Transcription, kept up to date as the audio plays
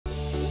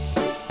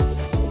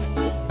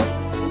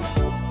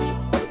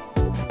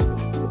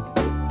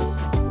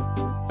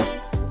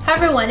Hi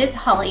everyone, it's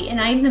Holly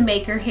and I'm the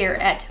maker here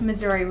at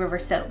Missouri River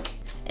Soap.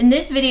 In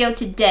this video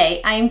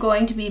today, I am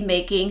going to be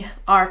making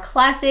our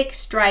classic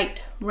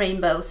striped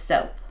rainbow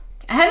soap.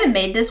 I haven't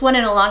made this one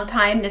in a long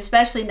time,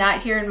 especially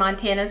not here in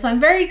Montana, so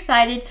I'm very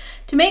excited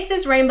to make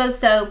this rainbow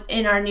soap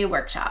in our new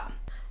workshop.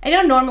 I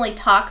don't normally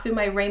talk through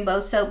my rainbow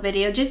soap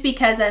video just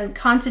because I'm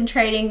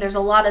concentrating. There's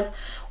a lot of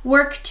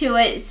work to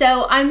it,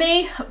 so I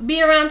may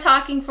be around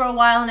talking for a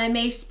while and I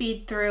may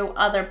speed through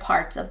other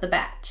parts of the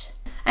batch.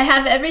 I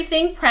have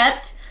everything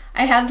prepped.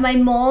 I have my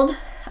mold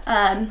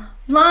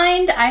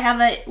lined. I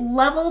have it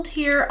leveled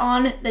here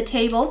on the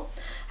table.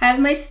 I have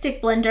my stick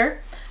blender.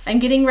 I'm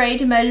getting ready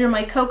to measure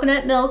my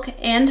coconut milk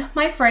and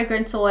my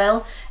fragrance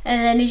oil.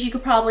 And then as you can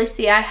probably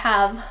see, I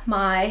have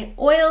my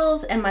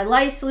oils and my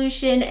lye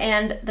solution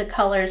and the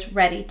colors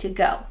ready to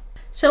go.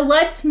 So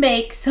let's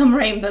make some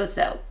rainbow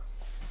soap.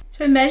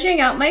 So I'm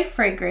measuring out my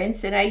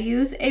fragrance and I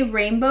use a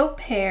rainbow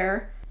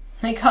pear.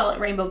 I call it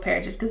rainbow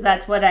pear just because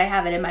that's what I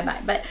have it in my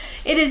mind, but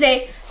it is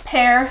a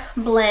pear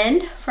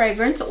blend,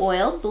 fragrance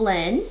oil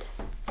blend.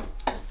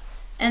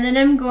 And then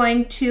I'm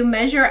going to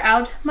measure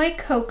out my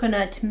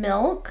coconut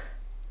milk.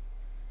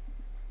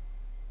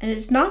 And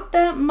it's not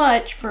that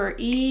much for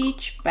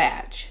each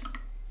batch.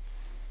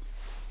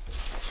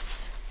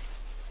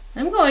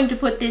 I'm going to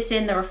put this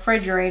in the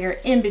refrigerator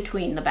in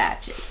between the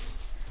batches.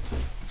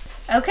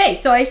 Okay,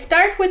 so I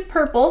start with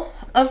purple,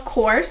 of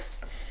course.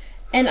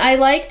 And I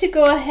like to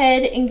go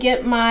ahead and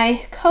get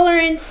my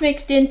colorants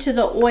mixed into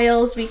the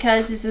oils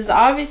because this is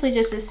obviously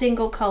just a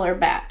single color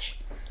batch.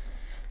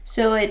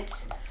 So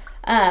it's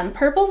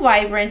purple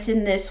vibrance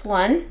in this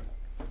one.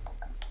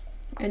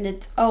 And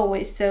it's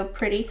always so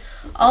pretty.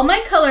 All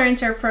my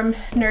colorants are from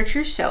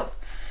Nurture Soap.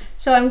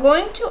 So I'm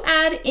going to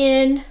add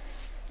in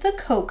the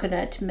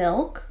coconut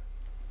milk.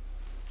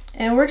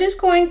 And we're just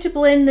going to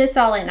blend this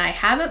all in. I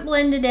haven't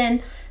blended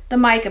in the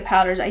mica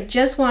powders. I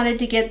just wanted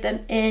to get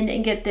them in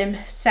and get them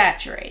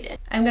saturated.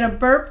 I'm gonna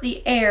burp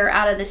the air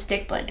out of the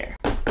stick blender.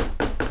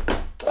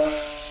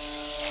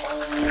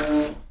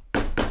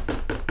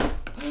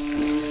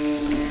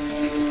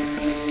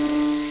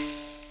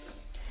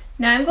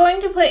 Now I'm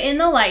going to put in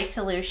the lye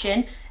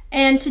solution,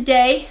 and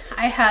today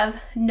I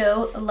have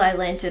no lye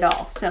lint at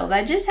all. So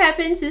that just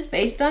happens, is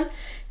based on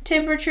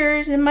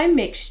temperatures in my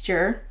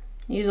mixture.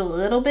 Use a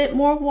little bit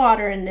more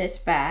water in this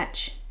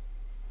batch.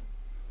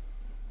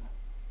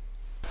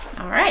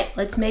 All right,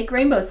 let's make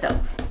rainbow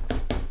soap.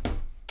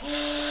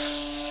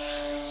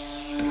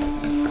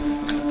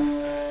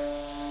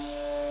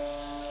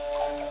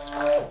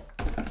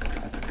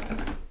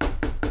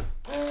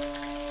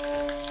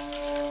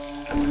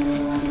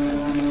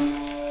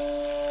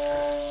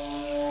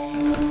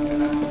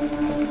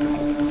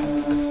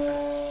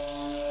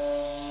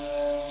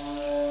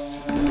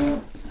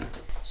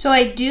 So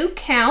I do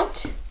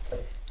count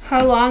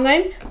how long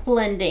I'm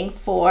blending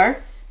for.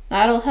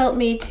 That'll help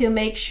me to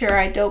make sure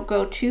I don't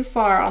go too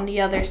far on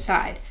the other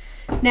side.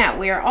 Now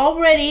we are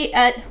already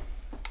at,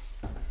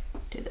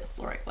 do this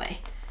the right way.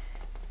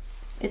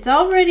 It's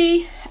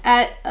already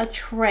at a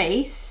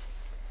trace,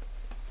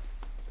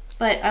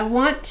 but I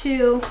want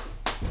to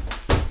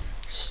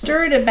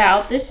stir it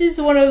about. This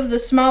is one of the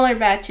smaller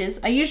batches.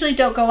 I usually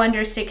don't go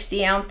under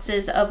 60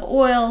 ounces of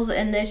oils,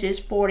 and this is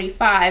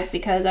 45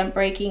 because I'm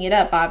breaking it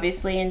up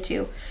obviously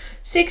into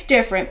 6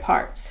 different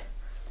parts.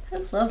 I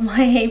just love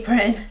my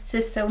apron. It's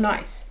just so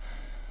nice.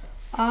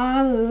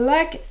 I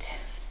like it.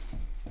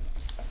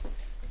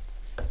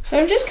 So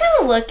I'm just kind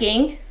of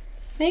looking,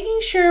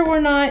 making sure we're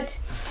not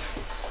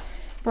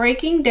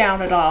breaking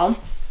down at all.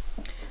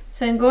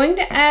 So I'm going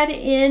to add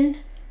in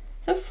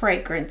the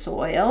fragrance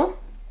oil.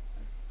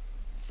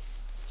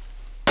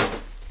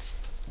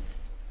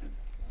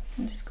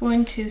 I'm just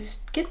going to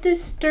get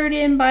this stirred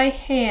in by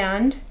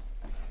hand.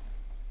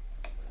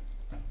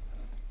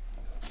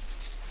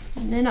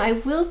 And then I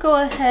will go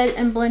ahead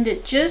and blend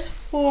it just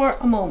for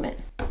a moment.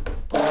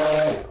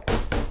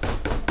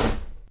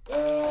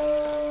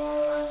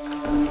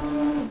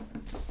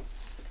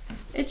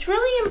 It's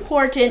really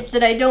important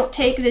that I don't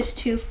take this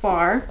too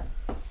far.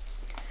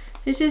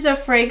 This is a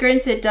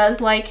fragrance that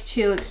does like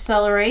to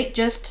accelerate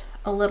just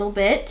a little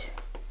bit.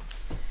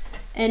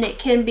 And it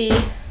can be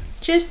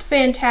just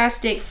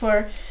fantastic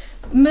for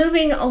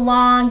moving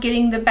along,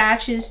 getting the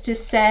batches to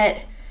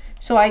set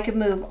so I can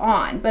move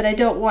on, but I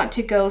don't want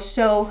to go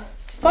so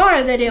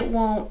far that it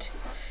won't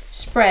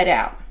spread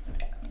out.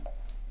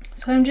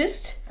 So I'm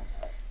just,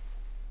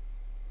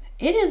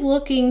 it is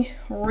looking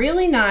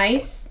really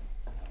nice.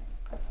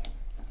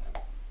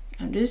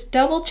 I'm just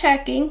double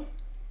checking,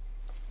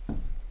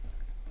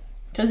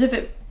 because if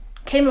it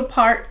came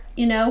apart,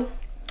 you know,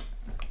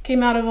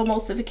 came out of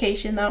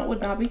emulsification, that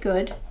would not be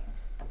good.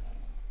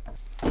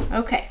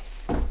 Okay,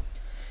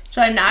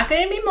 so I'm not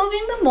going to be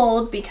moving the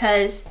mold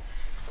because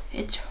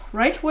it's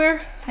right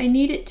where I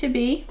need it to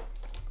be,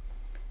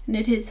 and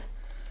it is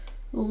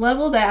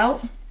leveled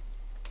out.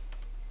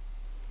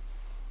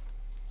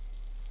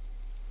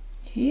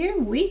 Here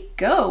we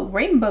go,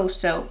 rainbow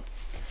soap.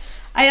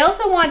 I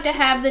also want to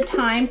have the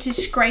time to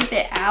scrape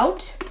it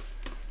out,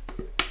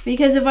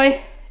 because if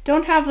I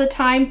don't have the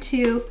time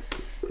to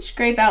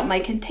scrape out my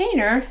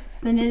container,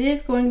 then it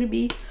is going to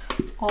be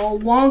all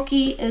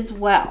wonky as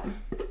well.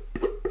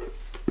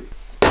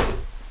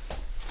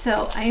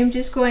 So I am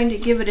just going to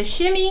give it a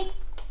shimmy.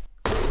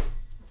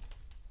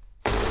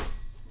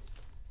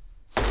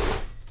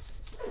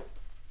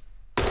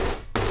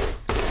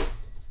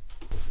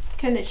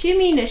 Kind of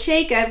shimmy and a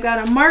shake. I've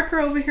got a marker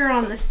over here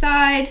on the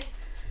side.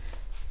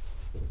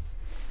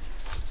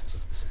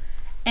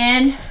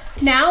 And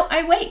now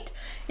I wait.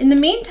 In the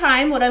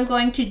meantime, what I'm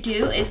going to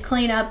do is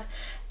clean up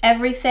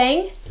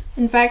everything.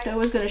 In fact, I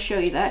was going to show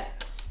you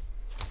that.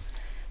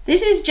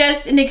 This is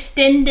just an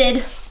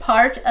extended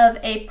part of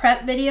a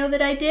prep video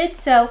that I did,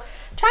 so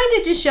trying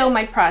to just show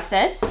my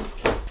process.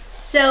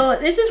 So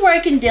this is where I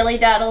can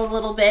dilly-daddle a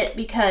little bit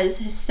because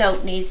his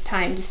soap needs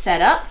time to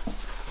set up.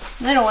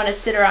 And I don't want to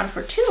sit around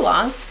for too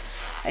long.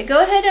 I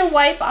go ahead and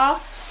wipe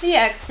off the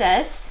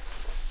excess.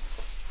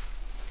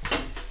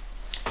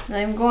 And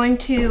I'm going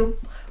to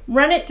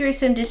run it through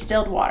some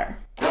distilled water.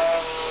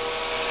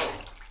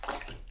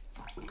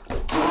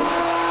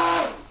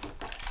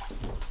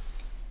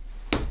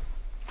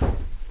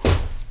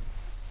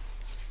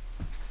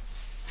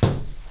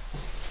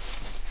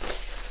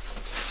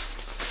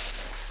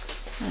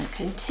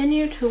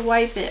 Continue to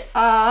wipe it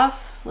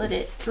off, let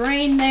it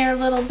drain there a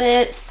little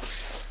bit.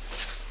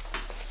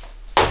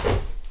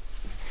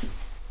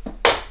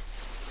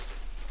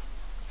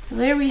 So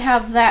there we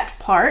have that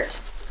part.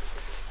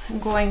 I'm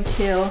going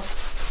to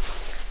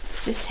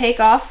just take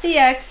off the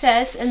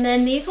excess, and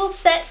then these will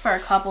set for a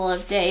couple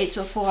of days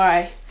before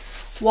I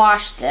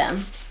wash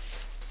them.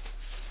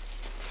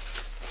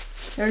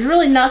 There's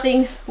really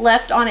nothing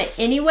left on it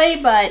anyway,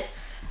 but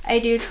I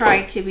do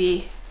try to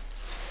be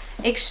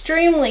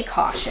extremely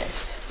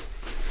cautious.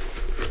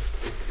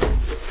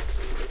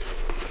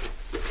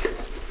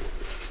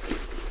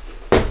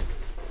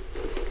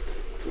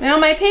 Now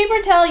my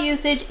paper towel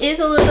usage is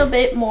a little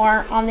bit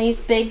more on these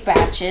big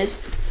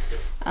batches.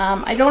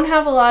 I don't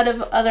have a lot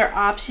of other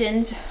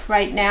options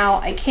right now.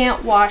 I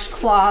can't wash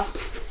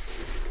cloths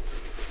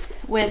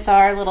with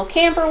our little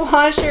camper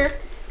washer,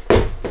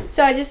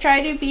 so I just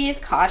try to be as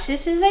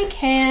cautious as I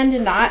can to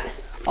not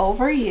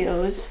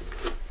overuse.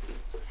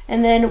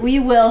 And then we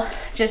will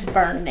just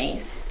burn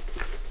these.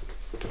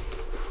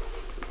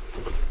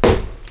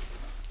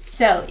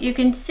 So you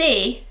can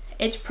see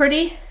it's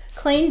pretty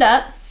cleaned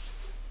up.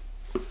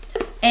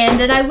 And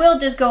then I will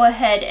just go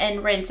ahead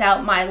and rinse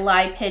out my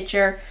lye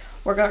pitcher.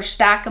 We're going to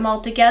stack them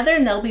all together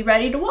and they'll be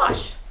ready to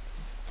wash.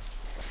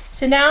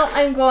 So now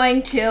I'm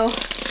going to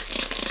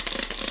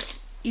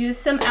use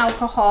some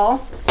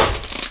alcohol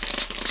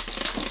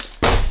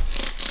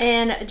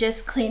and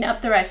just clean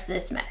up the rest of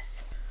this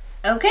mess.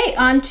 Okay,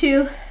 on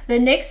to the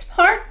next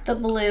part, the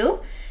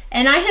blue.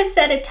 And I have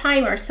set a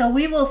timer, so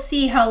we will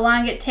see how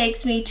long it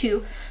takes me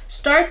to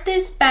start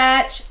this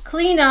batch,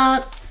 clean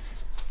up,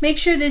 make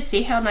sure this,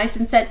 see how nice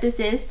and set this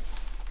is,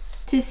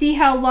 to see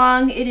how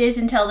long it is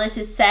until this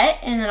is set,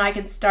 and then I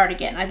can start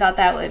again. I thought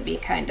that would be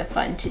kind of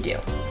fun to do.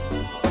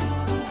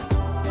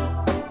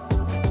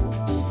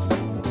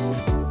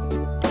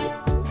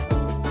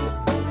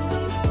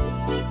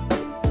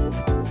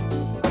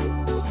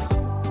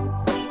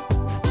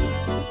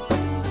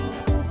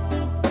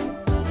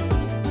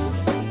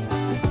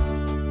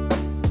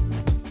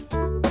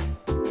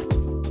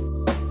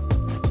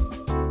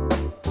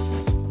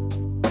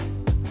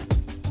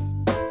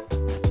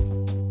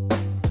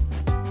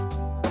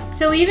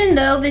 So even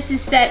though this is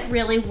set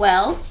really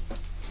well,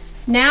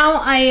 now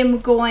I am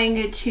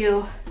going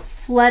to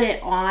flood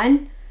it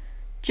on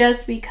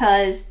just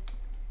because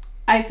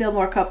I feel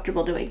more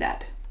comfortable doing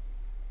that.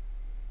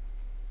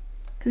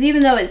 Because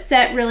even though it's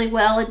set really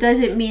well, it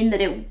doesn't mean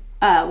that it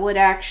would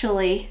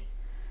actually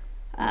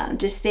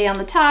just stay on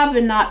the top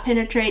and not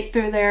penetrate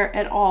through there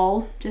at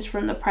all, just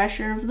from the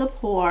pressure of the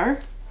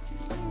pour.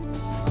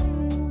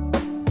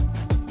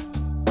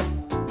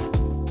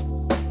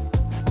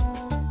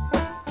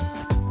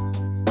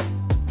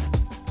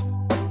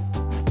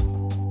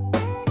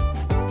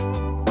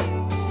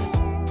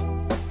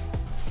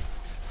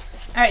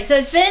 All right, so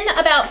it's been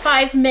about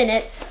 5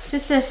 minutes,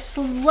 just a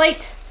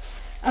slight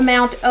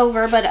amount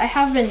over, but I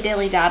have been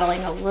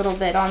dilly-daddling a little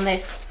bit on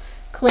this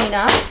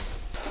cleanup.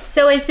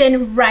 So it's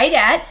been right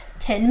at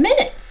 10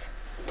 minutes.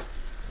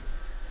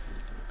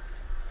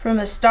 From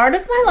the start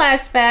of my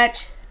last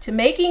batch to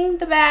making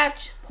the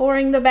batch,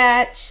 pouring the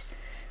batch,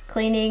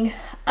 cleaning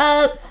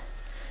up,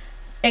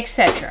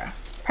 etc.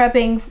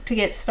 Prepping to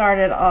get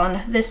started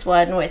on this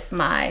one with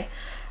my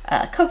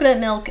coconut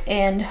milk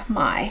and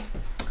my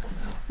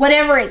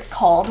whatever it's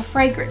called,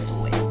 fragrance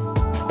oil.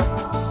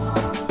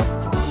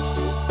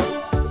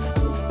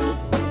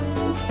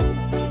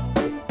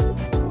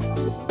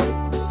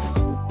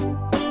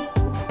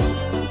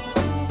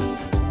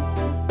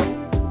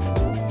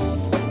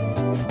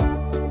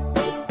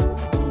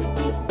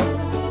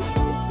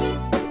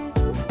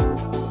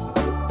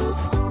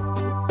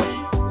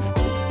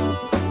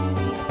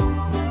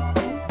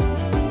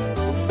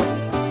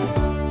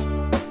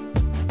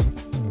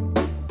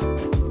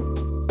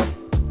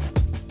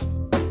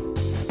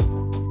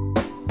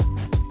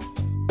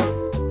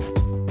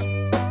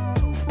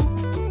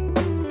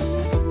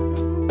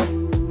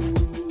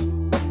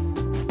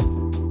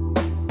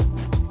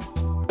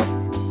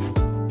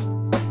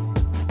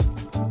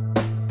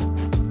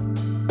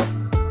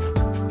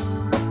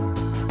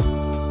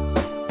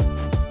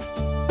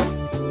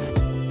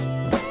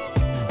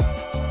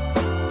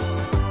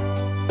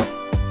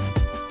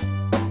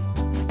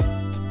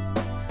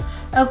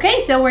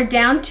 Okay, so we're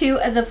down to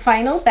the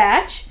final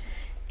batch,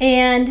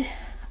 and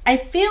I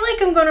feel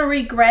like I'm gonna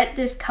regret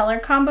this color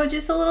combo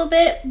just a little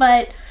bit,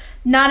 but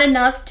not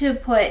enough to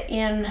put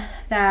in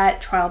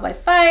that trial by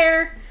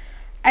fire.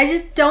 I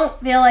just don't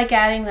feel like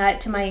adding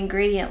that to my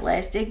ingredient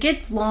list. It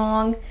gets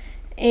long,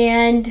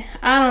 and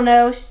I don't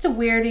know, it's just a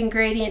weird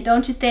ingredient,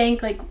 don't you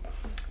think? Like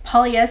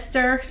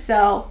polyester,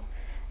 so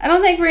I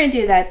don't think we're gonna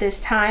do that this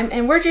time,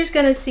 and we're just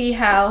gonna see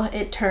how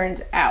it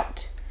turns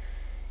out.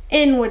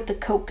 In with the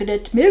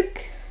coconut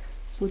milk.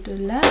 Put a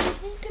lot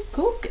in the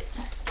coconut.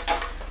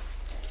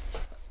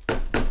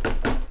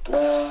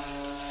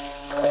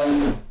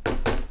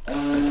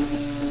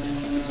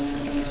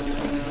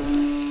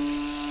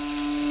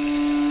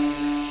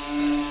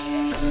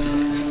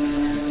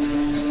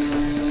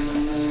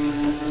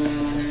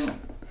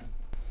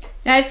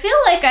 Now I feel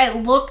like I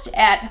looked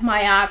at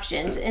my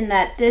options and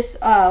that this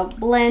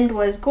blend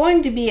was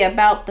going to be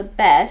about the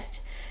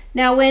best.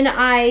 Now when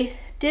I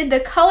did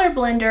the color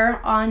blender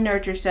on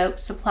Nurture Soap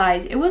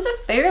Supplies, it was a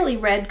fairly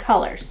red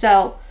color.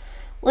 So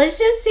let's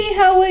just see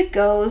how it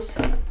goes.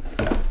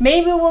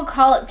 Maybe we'll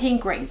call it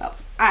Pink Rainbow.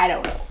 I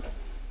don't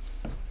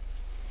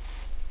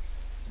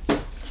know.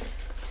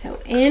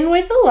 So in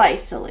with the lye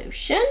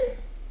solution.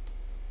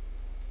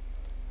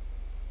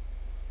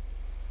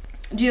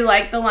 Do you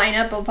like the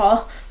lineup of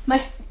all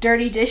my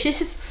dirty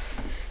dishes?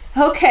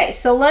 Okay,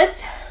 so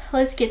let's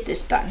get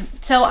this done.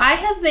 So I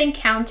have been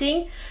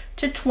counting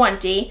to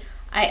 20.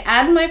 I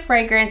add my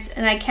fragrance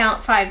and I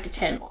count 5 to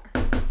 10 more.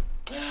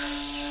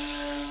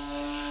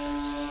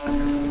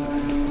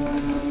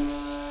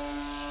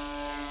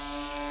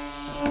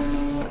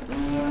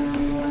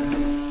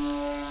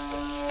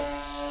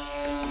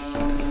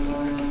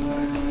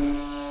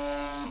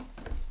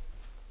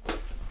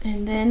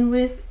 And then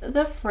with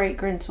the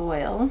fragrance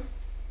oil,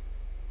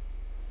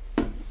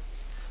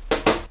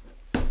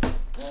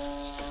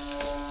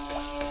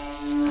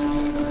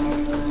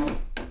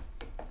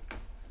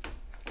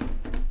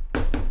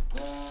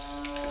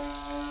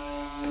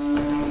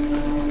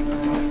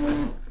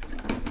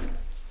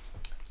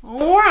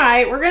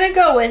 we're gonna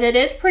go with it.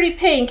 It's pretty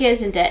pink,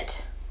 isn't it?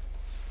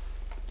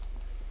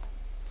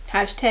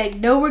 Hashtag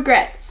no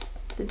regrets.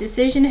 The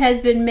decision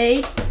has been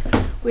made.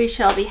 We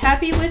shall be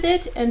happy with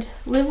it and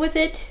live with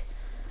it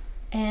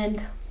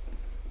and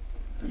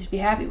just be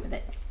happy with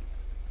it.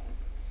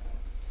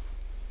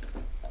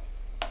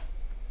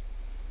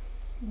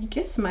 I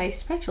guess my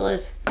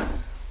spatula's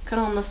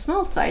kind of on the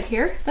small side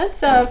here.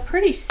 That's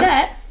pretty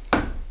set,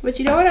 but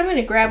you know what? I'm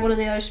gonna grab one of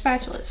the other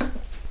spatulas.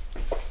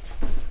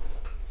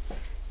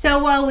 So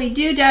while we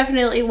do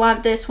definitely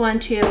want this one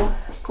to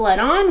flood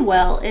on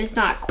well, it's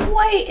not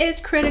quite as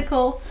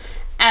critical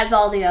as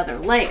all the other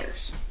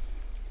layers.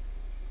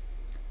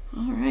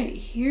 All right,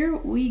 here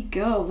we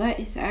go. That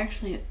is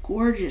actually a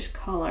gorgeous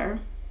color.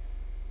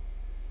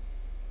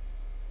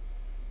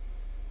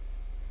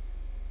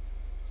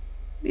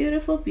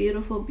 Beautiful,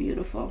 beautiful,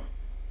 beautiful.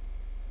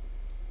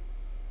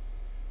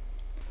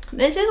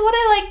 This is what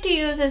I like to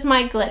use as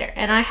my glitter,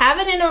 and I have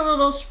it in a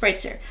little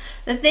spritzer.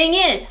 The thing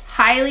is,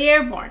 highly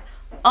airborne.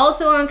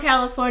 Also on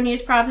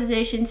California's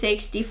Proposition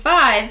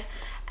 65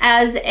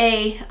 as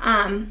a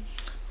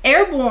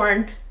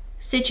airborne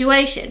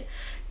situation.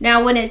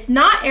 Now when it's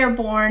not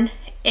airborne,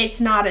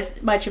 it's not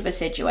as much of a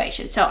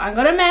situation. So I'm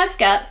gonna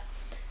mask up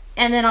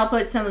and then I'll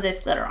put some of this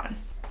glitter on.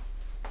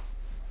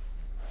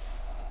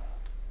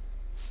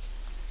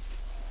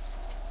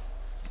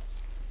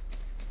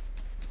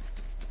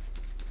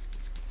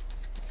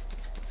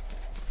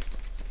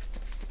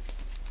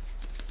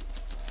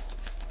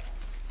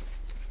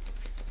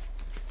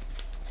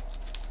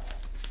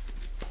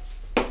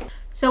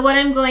 So what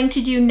I'm going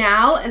to do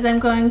now is I'm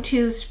going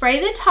to spray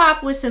the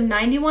top with some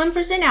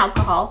 91%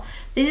 alcohol.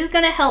 This is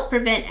going to help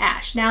prevent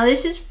ash. Now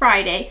this is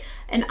Friday,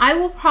 and I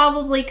will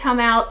probably come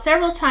out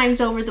several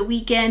times over the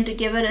weekend to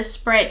give it a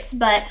spritz,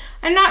 but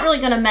I'm not really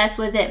going to mess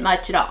with it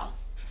much at all.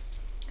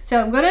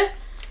 So I'm going to,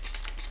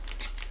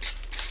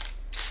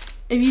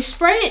 if you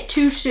spray it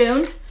too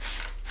soon,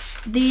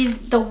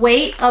 the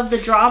weight of the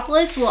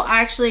droplets will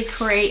actually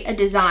create a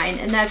design,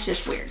 and that's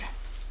just weird.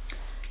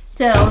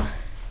 So,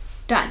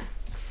 done.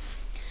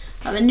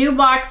 I have a new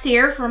box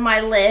here for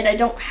my lid. I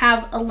don't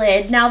have a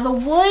lid. Now the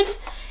wood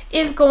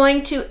is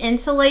going to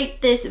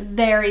insulate this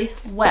very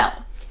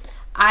well.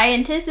 I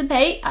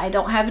anticipate, I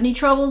don't have any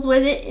troubles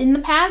with it in the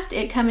past,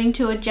 it coming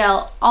to a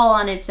gel all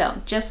on its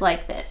own, just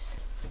like this.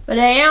 But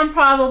I am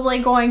probably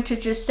going to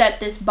just set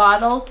this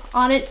bottle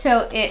on it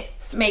so it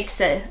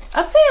makes a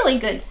fairly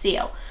good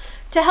seal.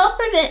 To help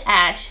prevent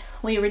ash,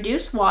 we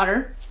reduce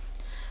water,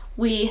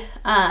 we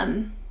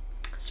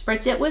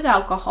spritz it with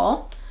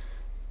alcohol,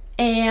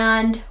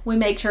 and we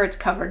make sure it's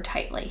covered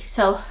tightly.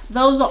 So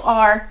those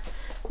are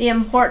the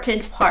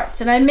important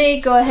parts. And I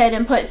may go ahead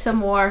and put some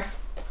more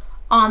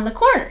on the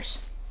corners.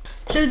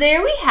 So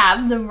there we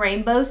have, the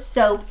rainbow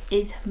soap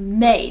is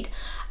made.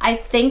 I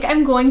think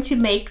I'm going to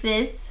make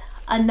this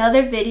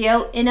another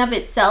video in of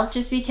itself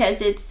just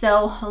because it's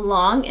so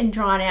long and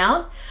drawn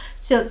out.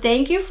 So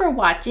thank you for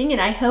watching,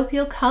 and I hope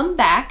you'll come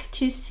back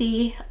to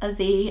see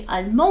the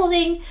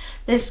unmolding,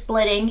 the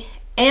splitting,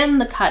 and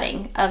the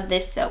cutting of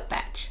this soap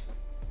batch.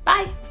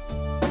 Bye.